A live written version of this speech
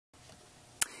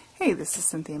Hey, this is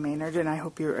Cynthia Maynard, and I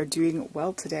hope you are doing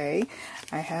well today.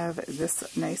 I have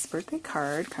this nice birthday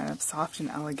card, kind of soft and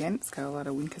elegant. It's got a lot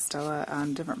of Winkostella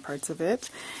on different parts of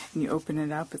it. And you open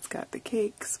it up, it's got the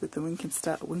cakes with the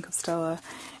Winkostella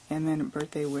and then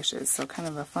birthday wishes. So kind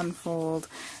of a fun fold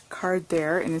card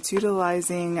there, and it's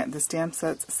utilizing the stamp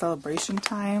set's Celebration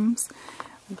Times,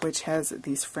 which has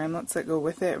these framelits that go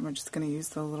with it. We're just going to use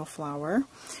the little flower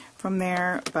from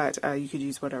there, but you could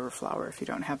use whatever flower if you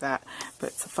don't have that. But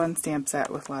it's a fun stamp set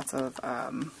with lots of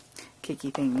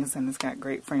cakey things, and it's got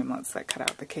great framelits that cut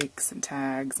out the cakes and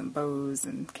tags and bows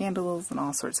and candles and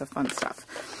all sorts of fun stuff.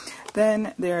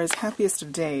 Then there's Happiest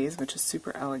of Days, which is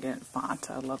super elegant font.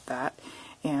 I love that.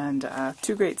 And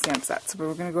two great stamp sets. But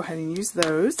we're going to go ahead and use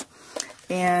those.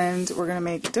 And we're going to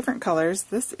make different colors.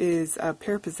 This is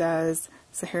Pear Pizzazz,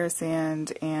 Sahara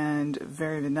Sand, and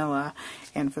Very Vanilla.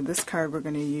 And for this card, we're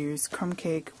going to use Crumb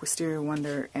Cake, Wisteria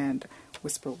Wonder, and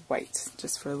Whisper White,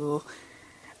 just for a little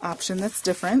option that's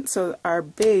different. So our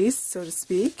base, so to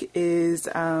speak, is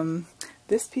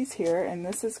this piece here, and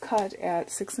this is cut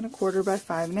at 6 1/4 by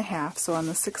 5 1/2. So on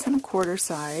the 6 1/4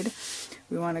 side,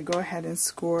 we want to go ahead and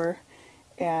score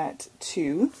at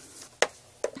 2.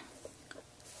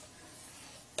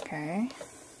 Okay,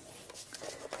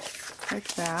 like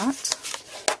that.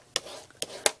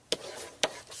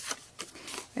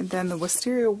 And then the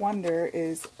Wisteria Wonder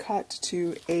is cut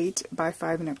to 8 by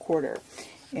 5 1/4.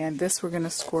 And this we're going to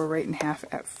score right in half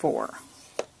at 4.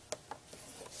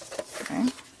 Okay.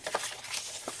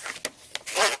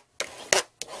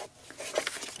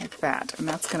 Like that. And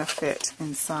that's going to fit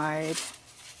inside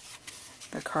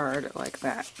the card like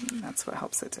that. And that's what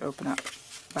helps it to open up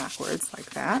backwards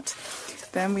like that.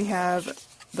 Then we have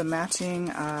the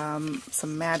matching,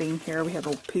 some matting here. We have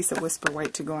a piece of Whisper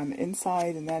White to go on the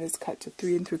inside, and that is cut to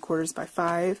 3 3/4 by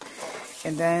 5.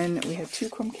 And then we have 2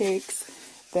 crumb cakes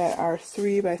that are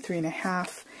 3 by 3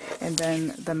 1/2, and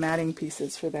then the matting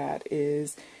pieces for that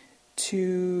is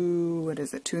 2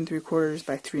 3/4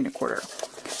 by 3 1/4.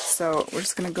 So we're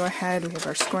just going to go ahead. We have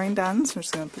our scoring done, so we're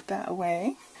just going to put that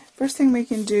away. First thing we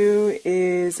can do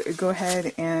is go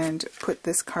ahead and put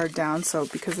this card down. So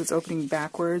because it's opening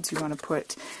backwards, you want to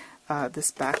put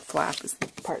this back flap is the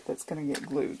part that's going to get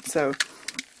glued. So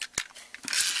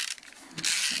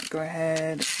go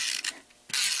ahead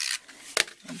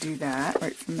and do that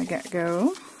right from the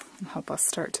get-go. Help us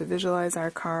start to visualize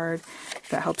our card. If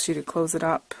that helps you to close it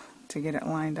up to get it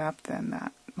lined up, then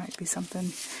that might be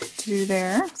something to do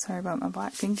there. Sorry about my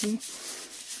black pinky.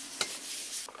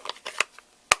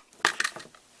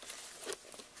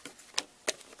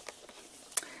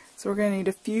 So we're going to need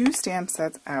a few stamp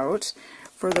sets out.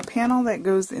 For the panel that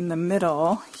goes in the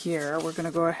middle here, we're going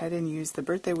to go ahead and use the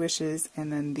birthday wishes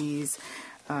and then these,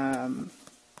 so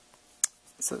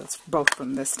that's both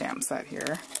from this stamp set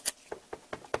here.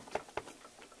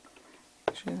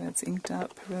 Make sure that's inked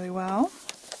up really well.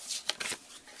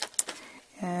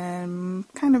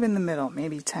 And kind of in the middle,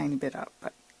 maybe a tiny bit up,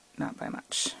 but not by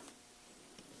much.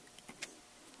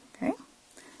 Okay.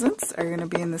 These are going to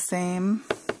be in the same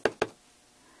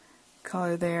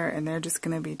color there, and they're just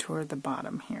going to be toward the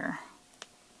bottom here.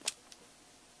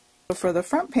 So for the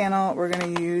front panel, we're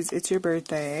going to use It's Your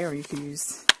Birthday, or you could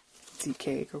use Tea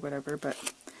Cake or whatever,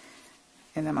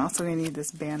 and I'm also going to need this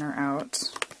banner out.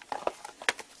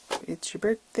 It's Your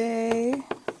Birthday.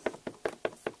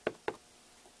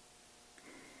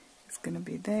 It's going to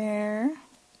be there.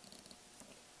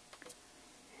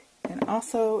 And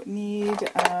also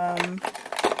need,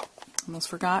 almost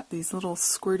forgot, these little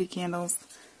swirly candles,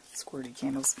 swirly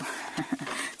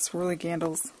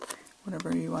candles,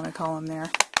 whatever you want to call them there.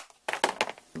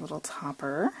 A little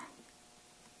topper.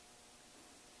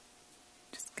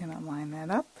 Just gonna line that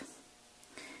up.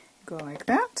 Go like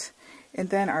that. And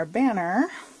then our banner.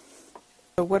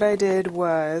 So what I did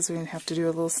was, we're going to have to do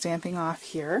a little stamping off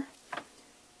here.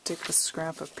 Take the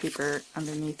scrap of paper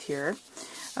underneath here.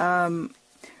 We're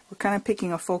kind of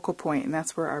picking a focal point, and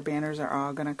that's where our banners are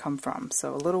all going to come from.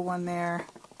 So a little one there.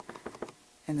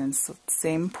 And then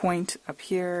same point up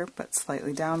here, but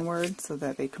slightly downward so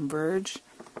that they converge.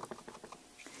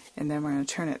 And then we're going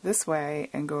to turn it this way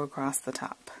and go across the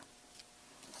top.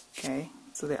 Okay,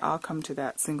 so they all come to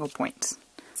that single point.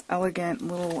 It's elegant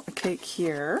little cake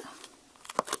here.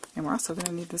 And we're also going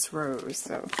to need this rose.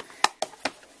 So,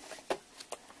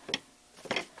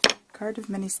 card of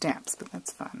many stamps, but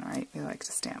that's fun, right? We like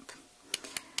to stamp.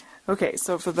 Okay,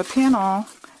 so for the panel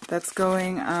that's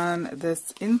going on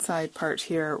this inside part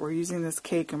here, we're using this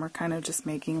cake, and we're kind of just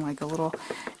making like a little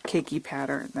cakey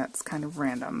pattern that's kind of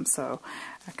random. So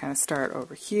I kind of start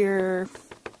over here,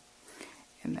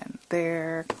 and then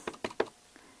there,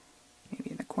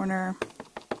 maybe in the corner,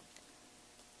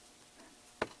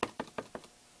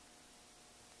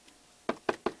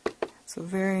 So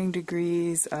varying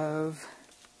degrees of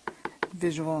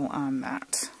visual on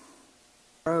that.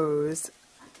 Rows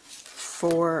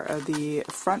for the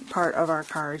front part of our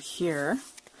card here.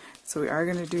 So we are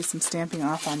going to do some stamping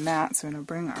off on that. So I'm going to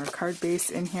bring our card base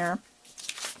in here.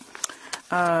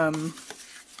 You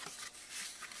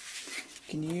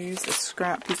can use a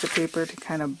scrap piece of paper to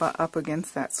kind of butt up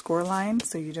against that score line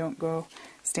so you don't go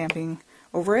stamping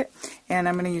over it. And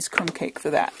I'm going to use crumb cake for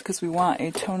that because we want a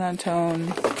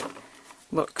tone-on-tone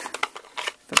look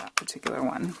for that particular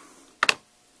one.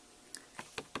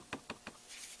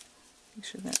 Make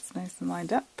sure that's nice and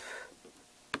lined up.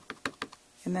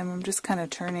 And then I'm just kind of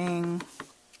turning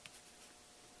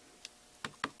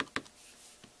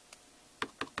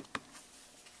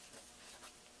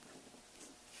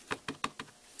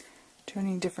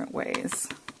different ways.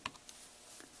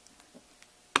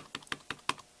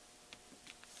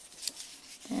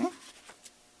 Okay.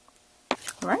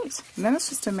 All right, and then it's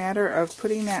just a matter of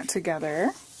putting that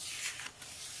together.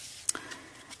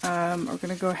 We're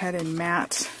going to go ahead and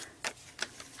mat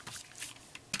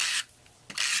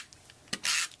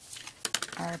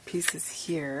our pieces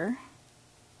here.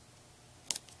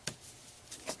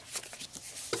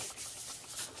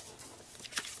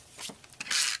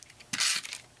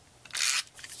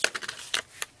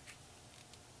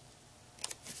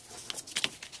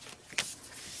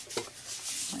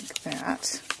 Like that.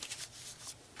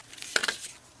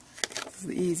 This is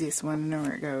the easiest one to know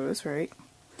where it goes, right?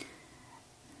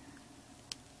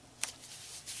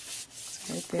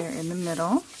 So right there in the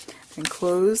middle. And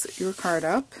close your card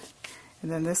up.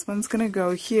 And then this one's going to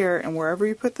go here, and wherever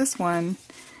you put this one,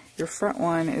 your front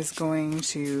one is going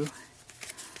to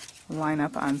line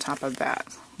up on top of that,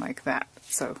 like that.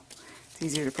 So it's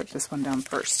easier to put this one down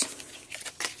first.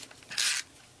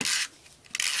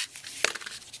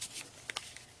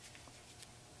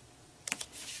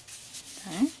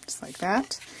 Okay, just like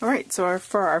that. Alright, so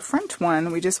for our front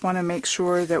one, we just want to make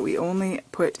sure that we only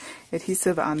put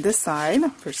adhesive on this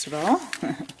side, first of all.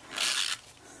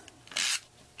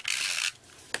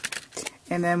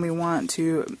 And then we want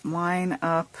to line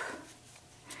up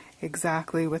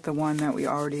exactly with the one that we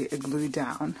already glued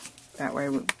down. That way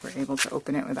we're able to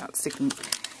open it without sticking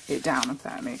it down, if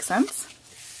that makes sense.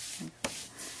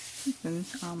 And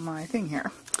on my thing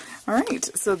here.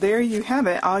 Alright, so there you have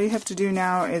it. All you have to do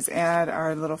now is add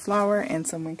our little flower and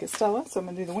some Wink Stella. So I'm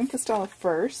going to do the Wink Stella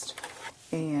first.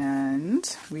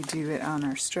 And we do it on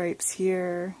our stripes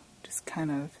here. Just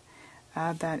kind of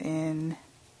add that in.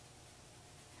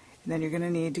 And then you're going to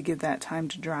need to give that time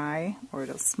to dry or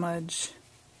it'll smudge.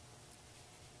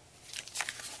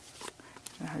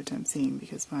 I have a hard time seeing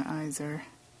because my eyes are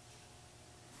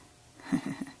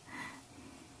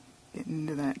getting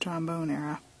into that trombone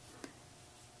era.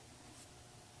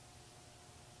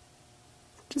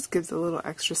 Just gives a little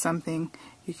extra something.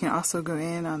 You can also go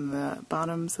in on the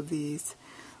bottoms of these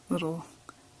little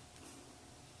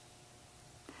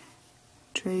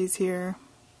trays here.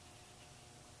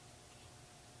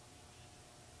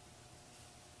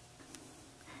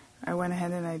 I went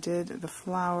ahead and I did the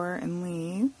flower and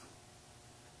leaf.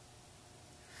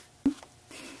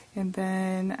 And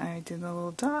then I did the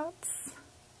little dots,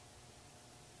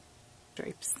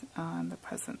 stripes on the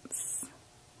presents.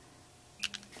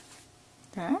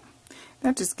 Okay,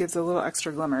 that just gives a little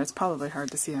extra glimmer. It's probably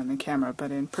hard to see on the camera, but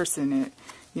in person it,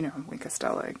 you know, Wink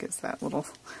Stella, it gives that little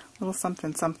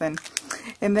something something.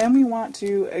 And then we want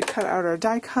to cut out our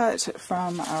die cut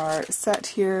from our set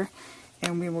here.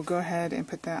 And we will go ahead and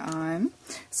put that on.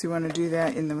 So we want to do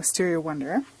that in the Wisteria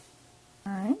Wonder.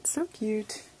 Alright, so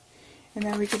cute. And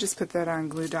then we could just put that on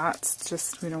glue dots.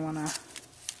 Just, we don't want to,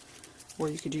 or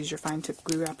you could use your fine tip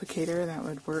glue applicator. That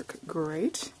would work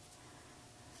great.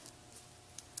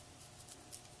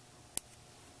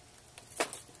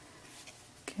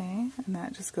 Okay, and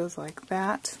that just goes like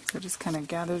that. So it just kind of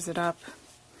gathers it up.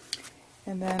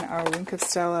 And then our Wink of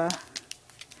Stella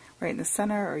right in the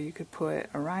center, or you could put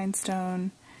a rhinestone,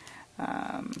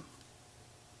 or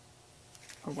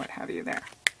what have you there.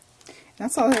 And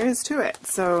that's all there is to it.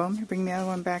 So let me bring the other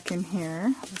one back in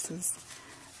here. This is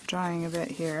drying a bit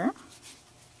here.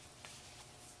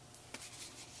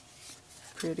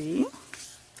 Pretty.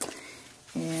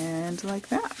 And like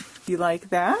that. You like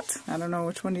that? I don't know,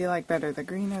 which one do you like better, the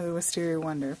green or the Wisteria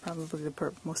Wonder? Probably the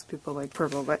purple. Most people like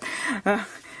purple, but I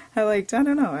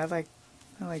don't know, I like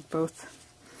both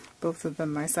of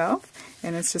them myself,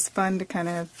 and it's just fun to kind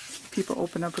of, people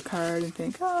open up a card and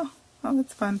think, oh,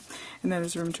 that's fun, and then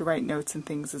there's room to write notes and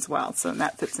things as well, so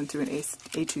that fits into an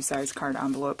A2 size card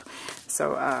envelope.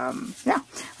 So yeah,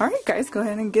 alright guys, go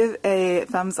ahead and give a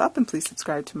thumbs up and please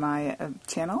subscribe to my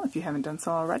channel if you haven't done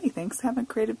so already. Thanks, have a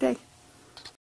creative day.